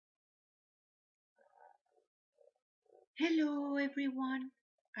Hello, everyone.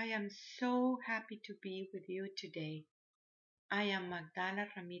 I am so happy to be with you today. I am Magdala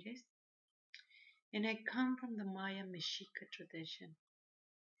Ramirez, and I come from the Maya Mexica tradition.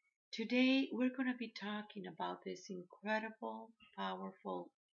 Today, we're going to be talking about this incredible, powerful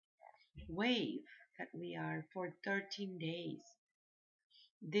wave that we are for 13 days.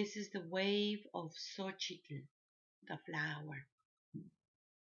 This is the wave of Xochitl, the flower,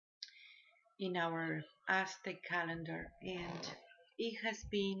 in our Aztec calendar, and it has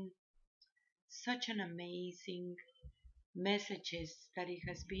been such an amazing messages that it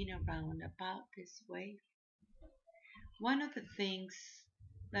has been around about this wave. One of the things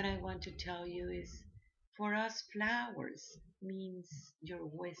that I want to tell you is for us, flowers means your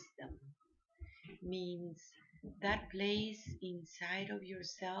wisdom, means that place inside of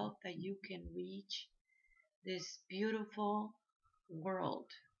yourself that you can reach this beautiful world,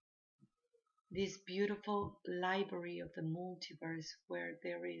 this beautiful library of the multiverse where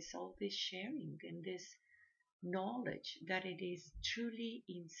there is all this sharing and this knowledge that it is truly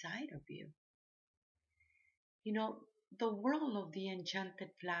inside of you. You know, the world of the enchanted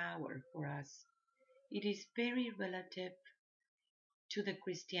flower for us, it is very relative to the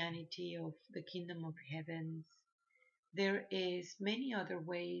Christianity of the kingdom of heavens. There is many other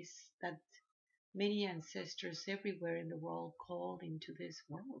ways that many ancestors everywhere in the world called into this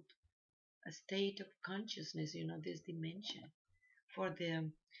world, a state of consciousness, this dimension. For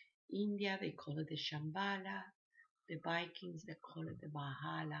the India, they call it the Shambhala. The Vikings, they call it the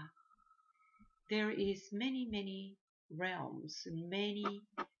Valhalla. There is many realms, many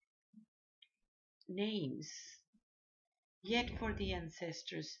names. Yet for the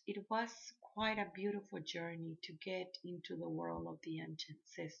ancestors, it was quite a beautiful journey to get into the world of the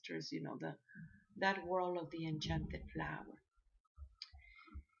ancestors, that world of the enchanted flower.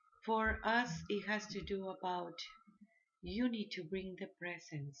 For us, it has to do about you need to bring the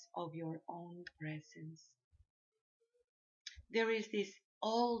presence of your own presence. There is this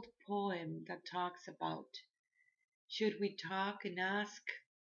old poem that talks about should we talk and ask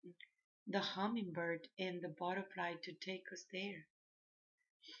the hummingbird and the butterfly to take us there.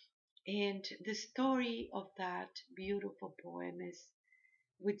 And the story of that beautiful poem is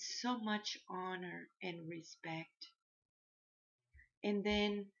with so much honor and respect. And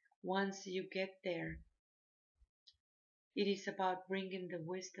then once you get there, it is about bringing the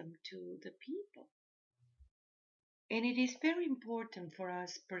wisdom to the people. And it is very important for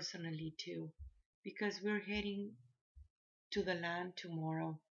us personally too, because we're heading to the land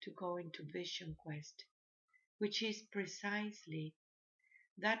tomorrow to go into Vision Quest, which is precisely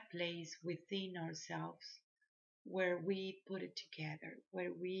that place within ourselves where we put it together,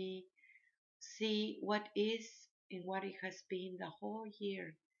 where we see what is and what it has been the whole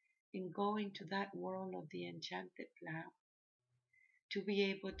year, and go into that world of the enchanted flower to be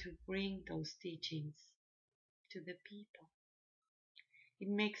able to bring those teachings to the people. It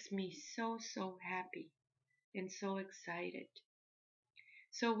makes me so happy and so excited.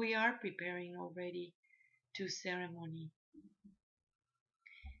 So we are preparing already to ceremony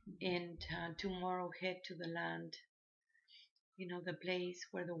and tomorrow head to the land, the place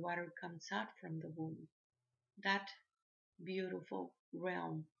where the water comes out from the womb, that beautiful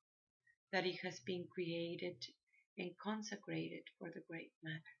realm that it has been created and consecrated for the great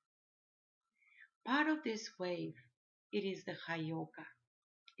matter. Part of this wave, it is the Hayoka.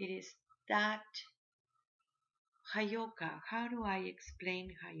 It is that Hayoka. How do I explain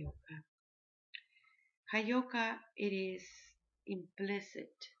Hayoka? Hayoka, it is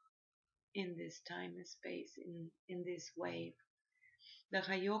implicit in this time and space, in this wave. The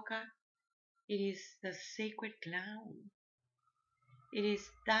Hayoka, it is the sacred clown. It is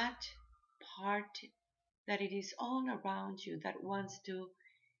that part that it is all around you that wants to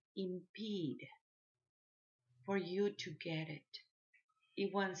impede for you to get it.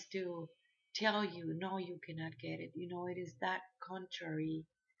 It wants to tell you, no, you cannot get it. It is that contrary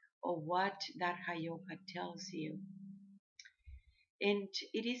of what that Hayoka tells you. And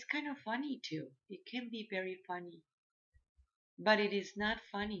it is kind of funny too. It can be very funny. But it is not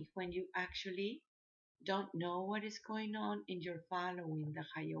funny when you actually don't know what is going on and you're following the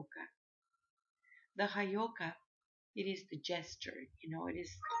Hayoka. The Hayoka, it is the gesture, it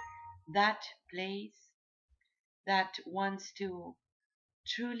is that place that wants to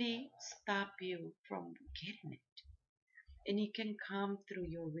truly stop you from getting it. And it can come through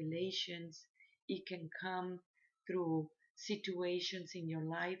your relations, it can come through situations in your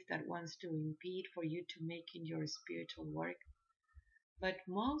life that wants to impede for you to making your spiritual work. But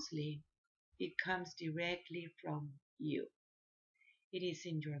mostly it comes directly from you. It is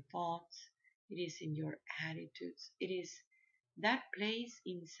in your thoughts, It is in your attitudes. It is that place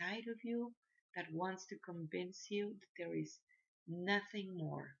inside of you that wants to convince you that there is nothing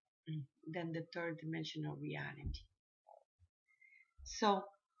more than the third dimensional reality. So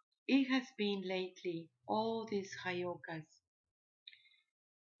it has been lately all these hayokas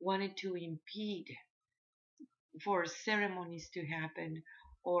wanted to impede for ceremonies to happen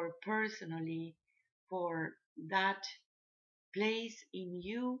or personally for that place in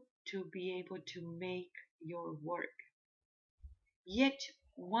you to be able to make your work. Yet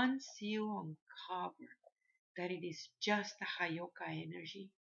once you uncover that it is just a Hayoka energy,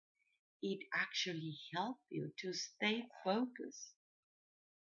 it actually helps you to stay focused.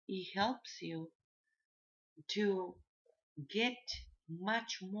 It helps you to get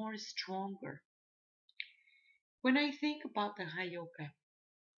much more stronger. When I think about the Hayoka,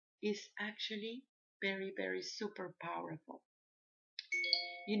 it's actually very, very super powerful.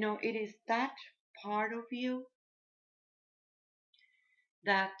 You know, it is that part of you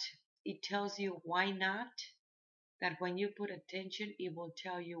that it tells you why not, that when you put attention, it will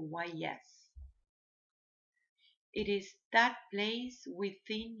tell you why yes. It is that place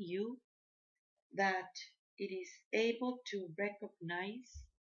within you that it is able to recognize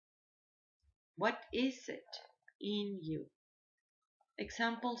what is it in you.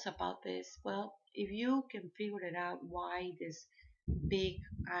 Examples about this, well, if you can figure it out why this big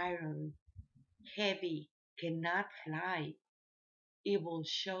iron heavy cannot fly, it will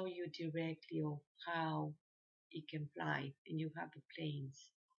show you directly of how it can fly and you have the planes.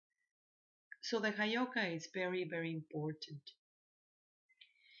 So the Hayoka is very, very important.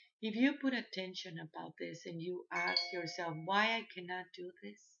 If you put attention about this and you ask yourself why I cannot do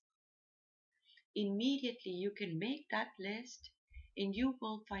this, immediately you can make that list and you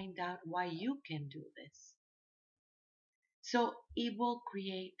will find out why you can do this. So it will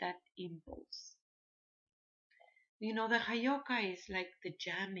create that impulse. You know, the Hayoka is like the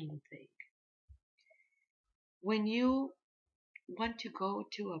jamming thing. When you want to go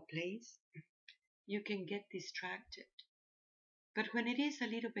to a place, you can get distracted. But when it is a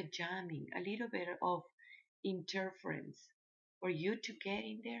little bit jamming, a little bit of interference for you to get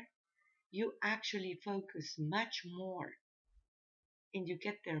in there, you actually focus much more and you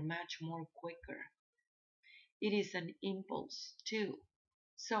get there much more quicker. It is an impulse too.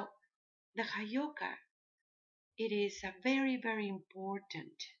 So the Hayoka, it is a very, very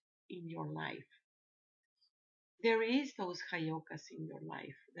important in your life. There is those Hayokas in your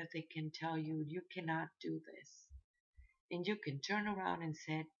life that they can tell you you cannot do this. And you can turn around and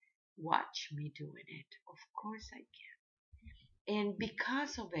say, watch me doing it. Of course I can. And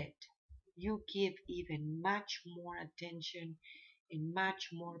because of it, you give even much more attention and much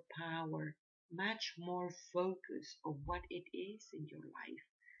more power, much more focus of what it is in your life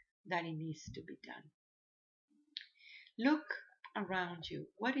that it needs to be done. Look around you.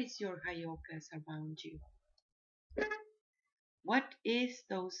 What is your Hayokas around you? What is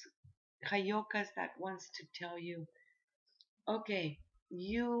those Hayokas that wants to tell you, okay,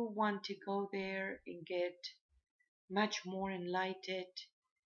 you want to go there and get much more enlightened,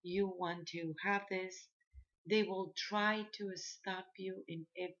 you want to have this, they will try to stop you in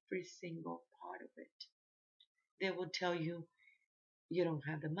every single part of it. They will tell you, you don't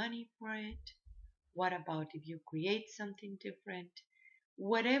have the money for it. What about if you create something different?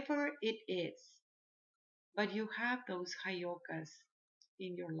 Whatever it is, but you have those hayokas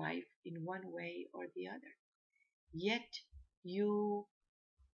in your life in one way or the other. Yet you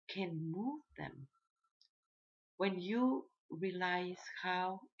can move them when you realize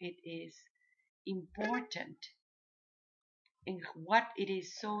how it is important and what it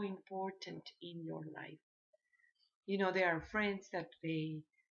is so important in your life. You know, there are friends that they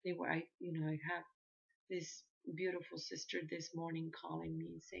were I have this beautiful sister this morning calling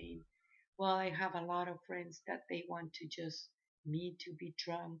me saying, well, I have a lot of friends that they want to just me to be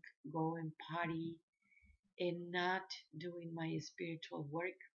drunk, go and party, and not doing my spiritual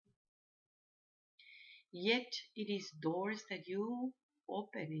work. Yet it is doors that you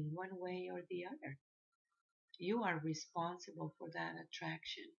open in one way or the other. You are responsible for that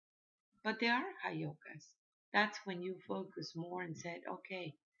attraction. But there are hayokas. That's when you focus more and said,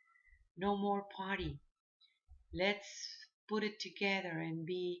 okay, no more party. Let's put it together and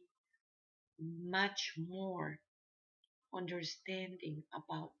be much more understanding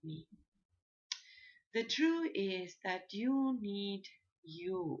about me. The truth is that you need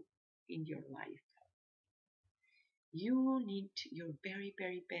you in your life. You need your very,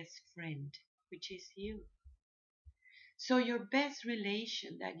 very best friend, which is you. So your best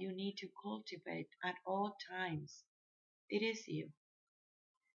relation that you need to cultivate at all times, it is you.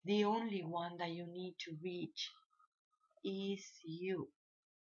 The only one that you need to reach is you.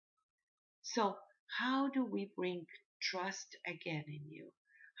 So, how do we bring trust again in you?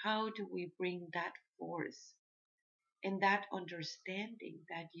 How do we bring that force and that understanding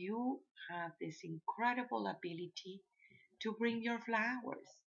that you have this incredible ability to bring your flowers,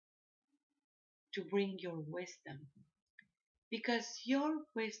 to bring your wisdom? Because your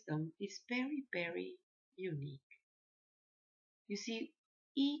wisdom is very, very unique. You see,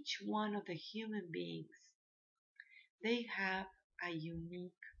 each one of the human beings, they have a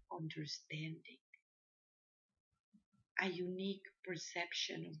unique understanding, a unique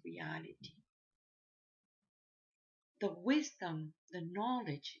perception of reality. The wisdom, the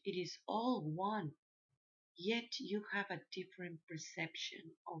knowledge, it is all one, yet you have a different perception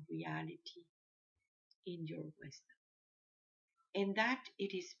of reality in your wisdom. And that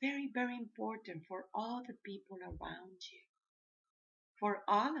it is very, very important for all the people around you, for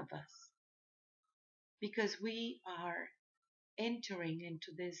all of us, because we are entering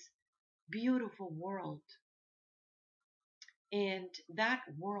into this beautiful world. And that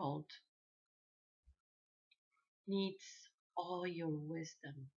world needs all your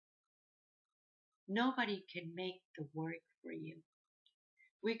wisdom. Nobody can make the work for you.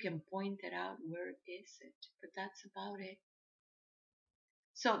 We can point it out where is it, but that's about it.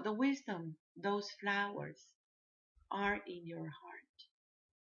 So the wisdom, those flowers are in your heart.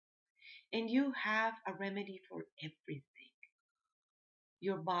 And you have a remedy for everything.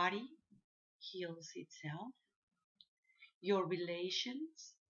 Your body heals itself. Your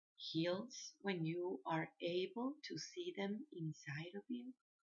relations heals when you are able to see them inside of you.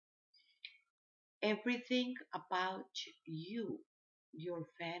 Everything about you, your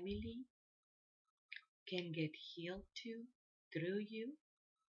family, can get healed too through you.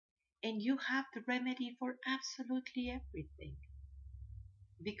 And you have the remedy for absolutely everything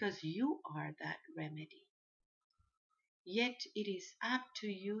because you are that remedy. Yet it is up to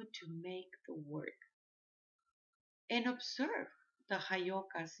you to make the work and observe the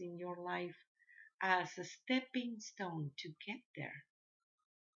hayokas in your life as a stepping stone to get there.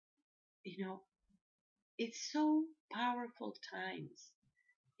 You know, it's so powerful times,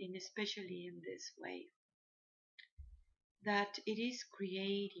 and especially in this way, that it is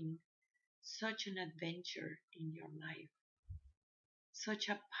creating such an adventure in your life, such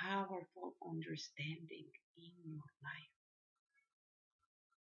a powerful understanding in your life.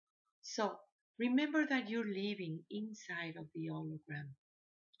 So remember that you're living inside of the hologram.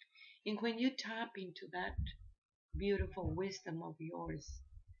 And when you tap into that beautiful wisdom of yours,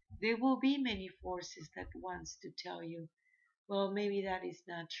 there will be many forces that wants to tell you, well, maybe that is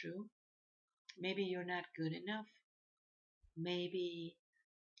not true. Maybe you're not good enough. Maybe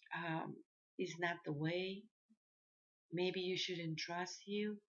it's not the way. Maybe you shouldn't trust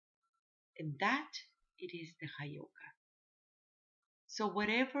you. And that, it is the Hayoka. So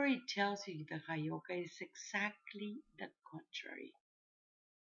whatever it tells you, the Hayoka is exactly the contrary.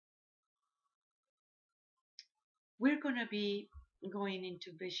 We're going to be going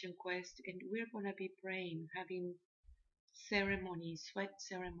into Vision Quest and we're going to be praying, having ceremonies, sweat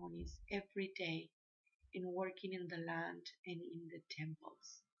ceremonies every day and working in the land and in the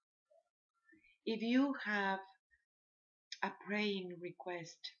temples. If you have a praying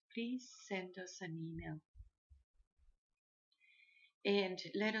request, please send us an email and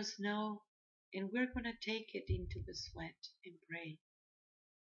let us know, and we're going to take it into the sweat and pray.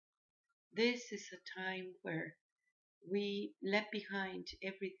 This is a time where we left behind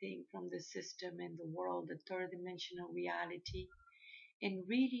everything from the system and the world, the third dimensional reality, and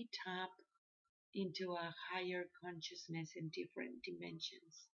really tap into a higher consciousness in different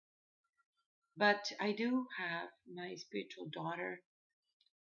dimensions. But I do have my spiritual daughter,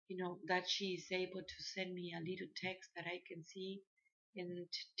 that she is able to send me a little text that I can see and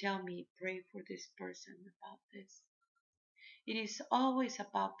tell me, pray for this person about this. It is always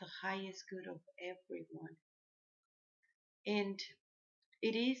about the highest good of everyone. And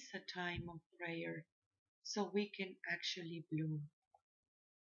it is a time of prayer so we can actually bloom.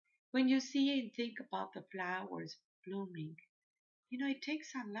 When you see and think about the flowers blooming, it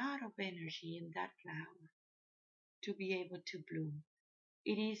takes a lot of energy in that flower to be able to bloom.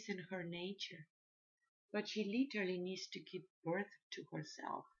 It is in her nature, but she literally needs to give birth to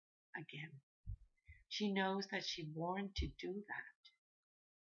herself again. She knows that she born to do that.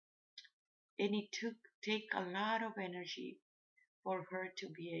 And it take a lot of energy for her to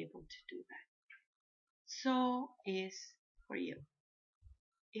be able to do that. So is for you.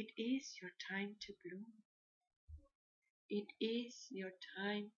 It is your time to bloom. It is your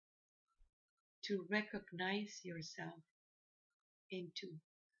time to recognize yourself and to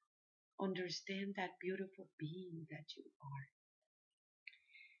Understand that beautiful being that you are.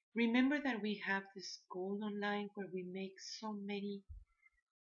 Remember that we have this school online where we make so many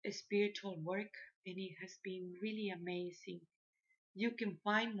spiritual work, and it has been really amazing. You can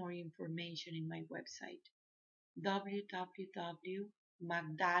find more information in my website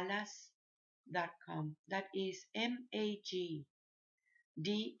www.magdalas.com. That is MAGDALAS.com.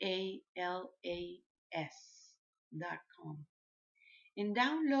 And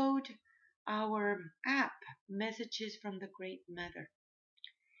download our app, Messages from the Great Mother.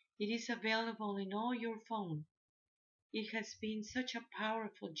 It is available in all your phone. It has been such a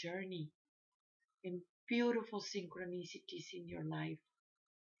powerful journey and beautiful synchronicities in your life.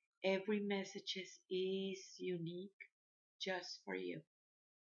 Every message is unique just for you.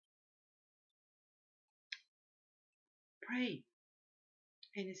 Pray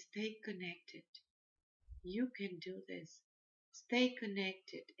and stay connected. You can do this. Stay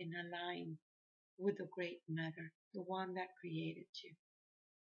connected and aligned with the Great Mother, the one that created you.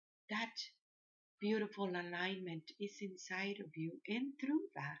 That beautiful alignment is inside of you, and through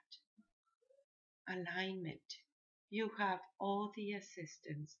that alignment, you have all the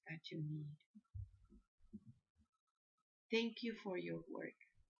assistance that you need. Thank you for your work.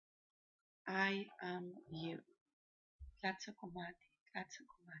 I am you. Tlatsokomati,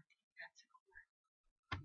 Tlatsokomati.